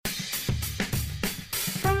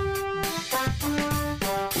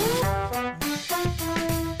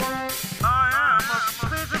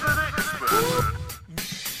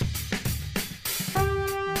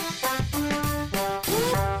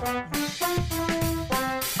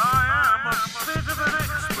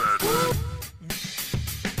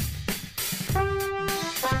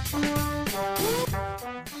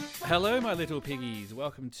Hello, my little piggies.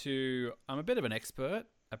 Welcome to I'm a bit of an expert,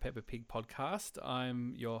 a Peppa Pig podcast.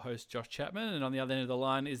 I'm your host, Josh Chapman, and on the other end of the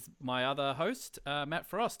line is my other host, Matt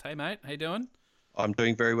Frost. Hey, mate. How you doing? I'm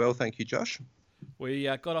doing very well, thank you, Josh. We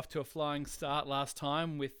got off to a flying start last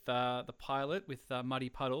time with the pilot with Muddy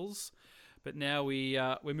Puddles, but now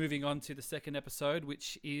we're moving on to the second episode,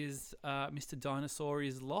 which is Mr. Dinosaur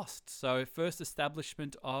is Lost. So first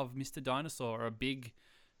establishment of Mr. Dinosaur, a big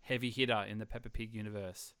heavy hitter in the Peppa Pig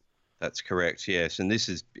universe. That's correct, yes. And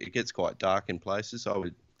it gets quite dark in places. I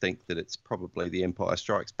would think that it's probably the Empire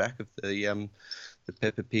Strikes Back of the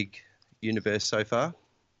Peppa Pig universe so far.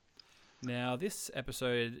 Now, this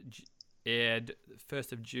episode aired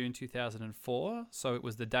 1st of June 2004, so it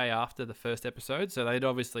was the day after the first episode. So they'd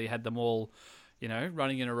obviously had them all,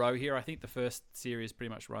 running in a row here. I think the first series pretty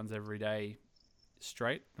much runs every day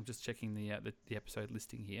straight. I'm just checking the episode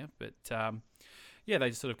listing here, but they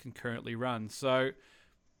just sort of concurrently run. So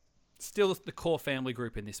still the core family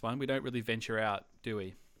group in this one. We don't really venture out, do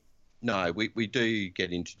we? No, we do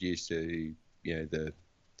get introduced to,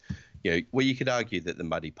 well, you could argue that the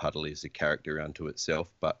Muddy Puddle is a character unto itself,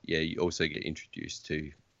 but you also get introduced to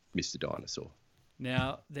Mr. Dinosaur.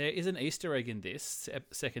 Now, there is an Easter egg in this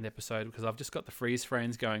second episode because I've just got the freeze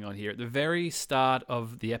frames going on here. At the very start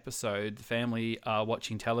of the episode, the family are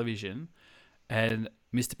watching television and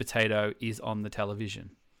Mr. Potato is on the television.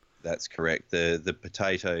 That's correct. The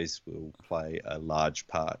potatoes will play a large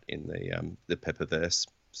part in the Peppaverse.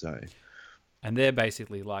 And they're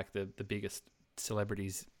basically like the biggest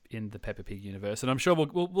celebrities in the Peppa Pig universe, and I'm sure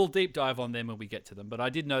we'll deep dive on them when we get to them. But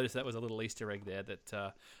I did notice that was a little Easter egg there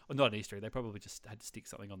that, or not an Easter egg, they probably just had to stick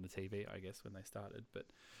something on the TV, I guess, when they started. But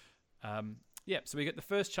so we get the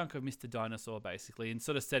first chunk of Mr. Dinosaur basically, and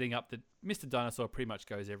sort of setting up that Mr. Dinosaur pretty much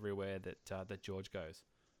goes everywhere that George goes.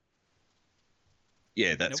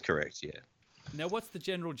 Yeah, that's correct. Yeah. Now, what's the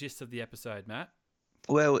general gist of the episode, Matt?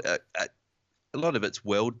 Well, a lot of it's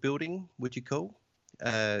world building, would you call?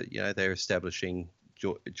 They're establishing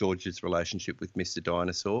George's relationship with Mr.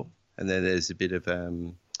 Dinosaur, and then there's a bit of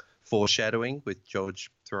foreshadowing with George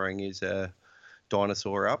throwing his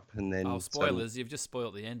dinosaur up, and then spoilers! You've just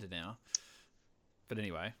spoiled the end now. But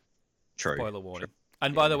anyway, true. Spoiler warning. True.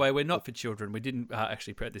 And by the way, we're not for children. We didn't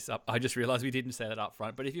actually put this up. I just realised we didn't say that up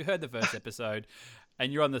front. But if you heard the first episode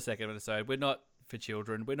and you're on the second episode, we're not for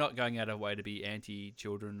children. We're not going out of our way to be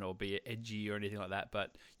anti-children or be edgy or anything like that.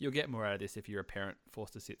 But you'll get more out of this if you're a parent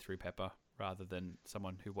forced to sit through Peppa rather than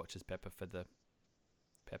someone who watches Peppa for the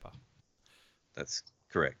Peppa. That's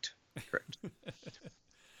correct. Correct.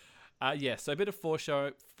 So a bit of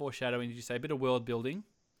foreshadowing, did you say? A bit of world building?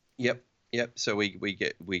 Yep. So we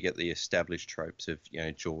get the established tropes of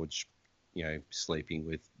George, sleeping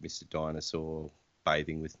with Mr. Dinosaur,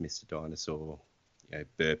 bathing with Mr. Dinosaur,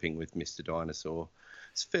 burping with Mr. Dinosaur.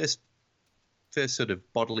 It's first sort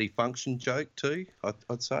of bodily function joke too,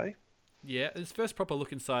 I'd say. Yeah, it's first proper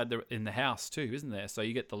look inside in the house too, isn't there? So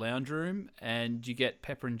you get the lounge room and you get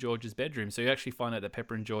Peppa and George's bedroom. So you actually find out that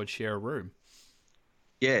Peppa and George share a room.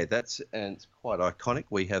 Yeah, and it's quite iconic.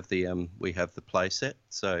 We have the play set,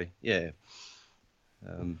 so yeah.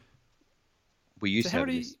 We used to have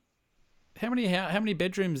this. How many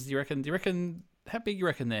bedrooms do you reckon? How big do you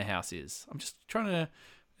reckon their house is? I'm just trying to.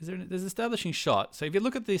 There's an establishing shot. So if you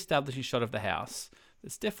look at the establishing shot of the house,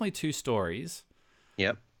 it's definitely 2 stories.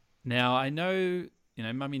 Yep. Now I know.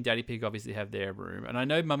 Mummy and Daddy Pig obviously have their room, and I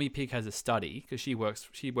know Mummy Pig has a study because she works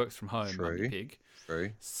from home. True. Mummy Pig.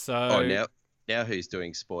 True. So now who's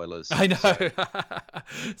doing spoilers? I know.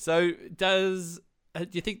 So do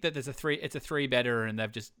you think that it's a 3-bedder and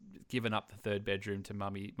they've just given up the 3rd bedroom to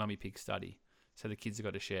Mummy Pig's study, so the kids have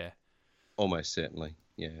got to share? Almost certainly.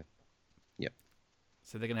 Yeah. Yep.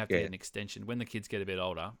 So they're gonna have to get an extension when the kids get a bit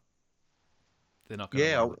older. They're not going.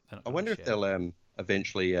 Yeah, I wonder if they'll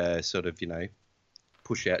eventually sort of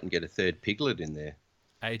push out and get a 3rd piglet in there.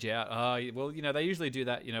 Age out. Well, they usually do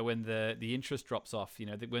that. When the interest drops off.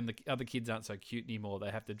 When the other kids aren't so cute anymore,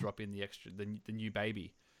 they have to drop in the new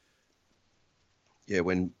baby. Yeah,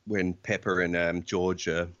 when Peppa and George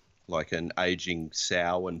are like an aging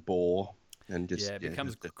sow and boar, and just it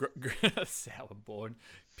becomes sour and boar. And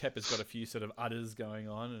Peppa's got a few sort of udders going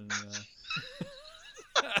on,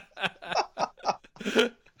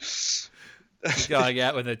 and going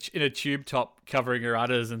out in a tube top covering her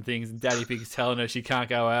udders and things, and Daddy Pig's telling her she can't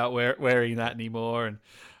go out wearing that anymore, and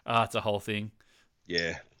it's a whole thing.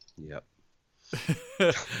 Yeah. Yep.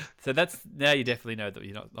 So that's now you definitely know that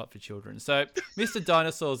you're not for children. So Mr.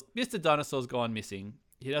 Dinosaur's gone missing.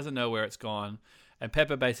 He doesn't know where it's gone, and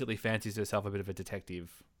Peppa basically fancies herself a bit of a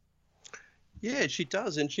detective. Yeah, she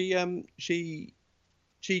does, and she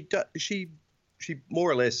she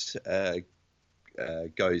more or less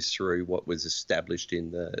goes through what was established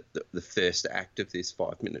in the first act of this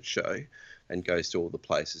 5-minute show, and goes to all the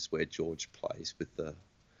places where George plays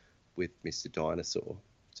with Mr. Dinosaur.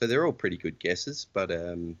 So they're all pretty good guesses, but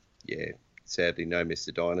sadly no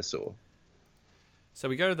Mr. Dinosaur. So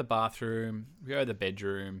we go to the bathroom, we go to the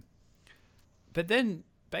bedroom, but then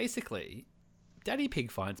basically, Daddy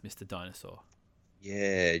Pig finds Mr. Dinosaur.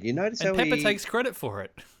 Yeah, you notice and how Pepper takes credit for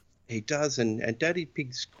it. He does, and Daddy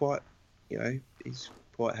Pig's quite, he's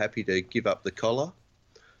quite happy to give up the collar.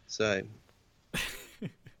 So.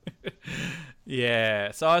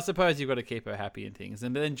 Yeah, so I suppose you've got to keep her happy and things.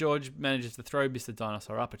 And then George manages to throw Mr.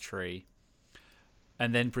 Dinosaur up a tree,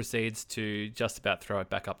 and then proceeds to just about throw it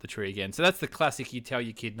back up the tree again. So that's the classic, you tell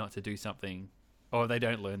your kid not to do something, or they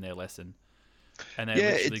don't learn their lesson, and they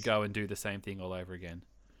literally go and do the same thing all over again.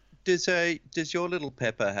 Does your little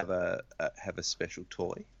Pepper have a special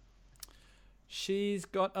toy? She's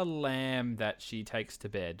got a lamb that she takes to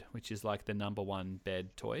bed, which is like the number one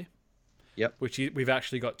bed toy. Yep. Which we've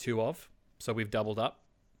actually got 2 of, so we've doubled up.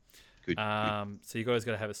 Good. So you guys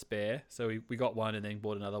got to have a spare. So we got one and then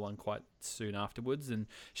bought another one quite soon afterwards. And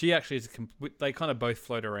she actually is they kind of both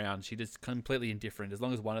float around. She just completely indifferent. As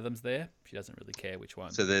long as one of them's there, she doesn't really care which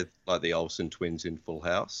one. So they're like the Olsen twins in Full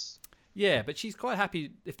House. Yeah, but she's quite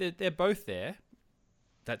happy if they're both there.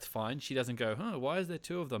 That's fine. She doesn't go, why is there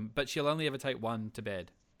 2 of them? But she'll only ever take one to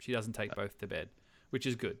bed. She doesn't take both to bed, which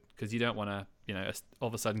is good because you don't want to, all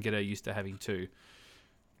of a sudden get her used to having 2.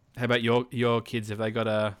 How about your kids? Have they got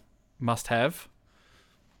a must-have?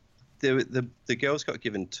 The girls got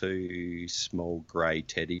given 2 small grey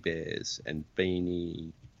teddy bears, and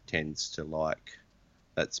Beanie tends to like.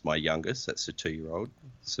 That's my youngest. That's a 2-year-old,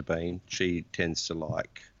 Sabine. She tends to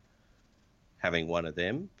like having one of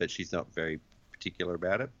them, but she's not very particular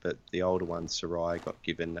about it. But the older one, Sarai, got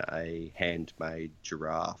given a handmade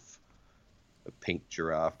giraffe, a pink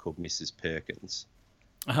giraffe called Mrs. Perkins.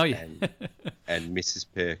 Oh yeah. And Mrs.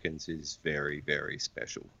 Perkins is very, very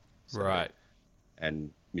special. So, right.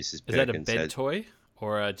 And Mrs. Perkins is that a bed toy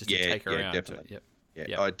or just to take her around? Definitely. Yep.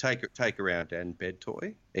 Yeah, I'd take her around and bed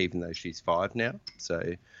toy, even though she's 5 now. So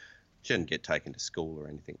she doesn't get taken to school or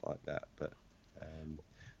anything like that.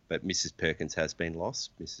 But Mrs. Perkins has been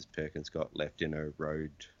lost. Mrs. Perkins got left in a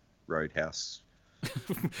roadhouse.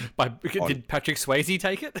 Did Patrick Swayze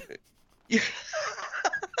take it? Yeah.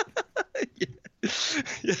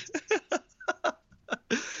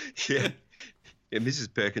 Yeah. Yeah,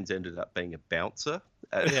 Mrs. Perkins ended up being a bouncer.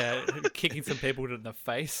 Kicking some people in the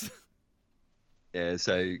face. Yeah,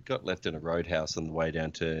 so got left in a roadhouse on the way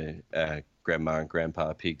down to Grandma and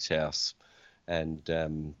Grandpa Pig's house.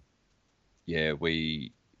 And,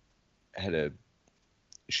 we had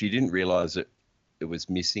she didn't realise it was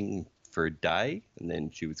missing for a day, and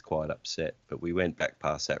then she was quite upset. But we went back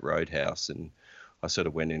past that roadhouse, and I sort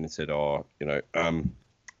of went in and said, you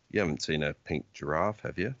haven't seen a pink giraffe,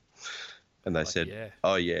 have you? And they said, yeah.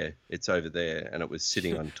 Oh, yeah, it's over there. And it was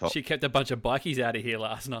sitting on top. She kept a bunch of bikies out of here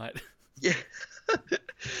last night. Yeah.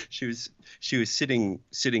 She was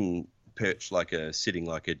sitting perched like a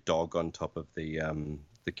dog on top of the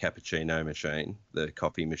cappuccino machine, the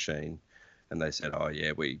coffee machine. And they said, oh,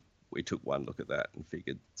 yeah, we took one look at that and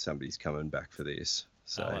figured somebody's coming back for this.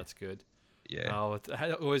 So that's good. Yeah. Oh, it's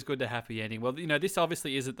always good to happy ending. Well, this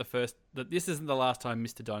obviously isn't this isn't the last time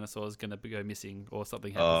Mr. Dinosaur is going to go missing or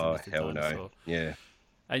something happens to Mr. Hell Dinosaur. No. Yeah.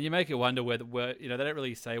 And you make it wonder where they don't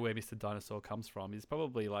really say where Mr. Dinosaur comes from. It's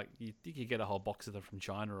probably like you think you get a whole box of them from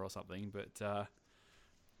China or something, but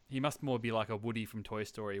he must more be like a Woody from Toy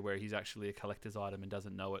Story, where he's actually a collector's item and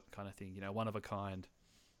doesn't know it, kind of thing. One of a kind.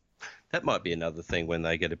 That might be another thing when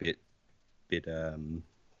they get a bit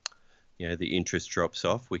the interest drops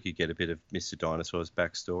off. We could get a bit of Mr. Dinosaur's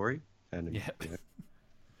backstory, and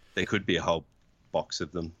there could be a whole box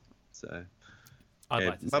of them. So I'd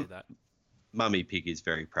like to see that. Mummy Pig is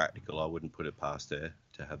very practical. I wouldn't put it past her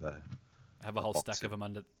to have a whole stack of them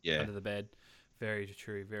under the bed. Very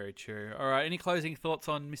true, very true. All right, any closing thoughts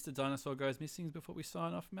on Mr. Dinosaur Goes Missing before we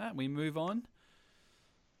sign off, Matt? We move on.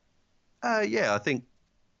 I think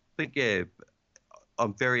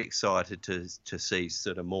I'm very excited to see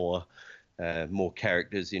sort of more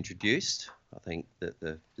characters introduced. I think that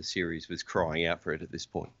the series was crying out for it at this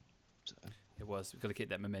point. So. It was. We've got to keep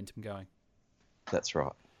that momentum going. That's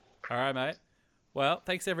right. All right, mate. Well,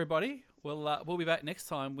 thanks everybody. We'll be back next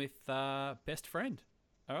time with Best Friend.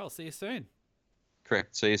 All right, I'll see you soon.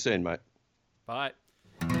 Correct. See you soon, mate. Bye.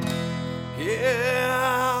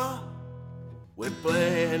 Yeah, we're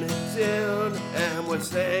playing a tune and we're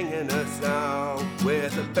singing a song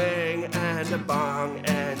with a bang and a bong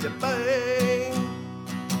and a bang.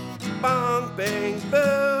 bong, bang,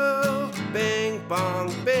 boo. Bing, bong,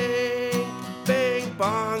 bing. Bing,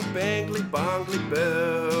 bong, bangly, bongly,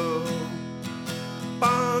 boo.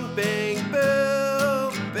 Bong, bing,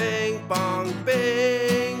 boo. Bing, bong,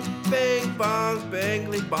 bing. Bing, bong,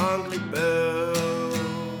 bangly, bongly, boo.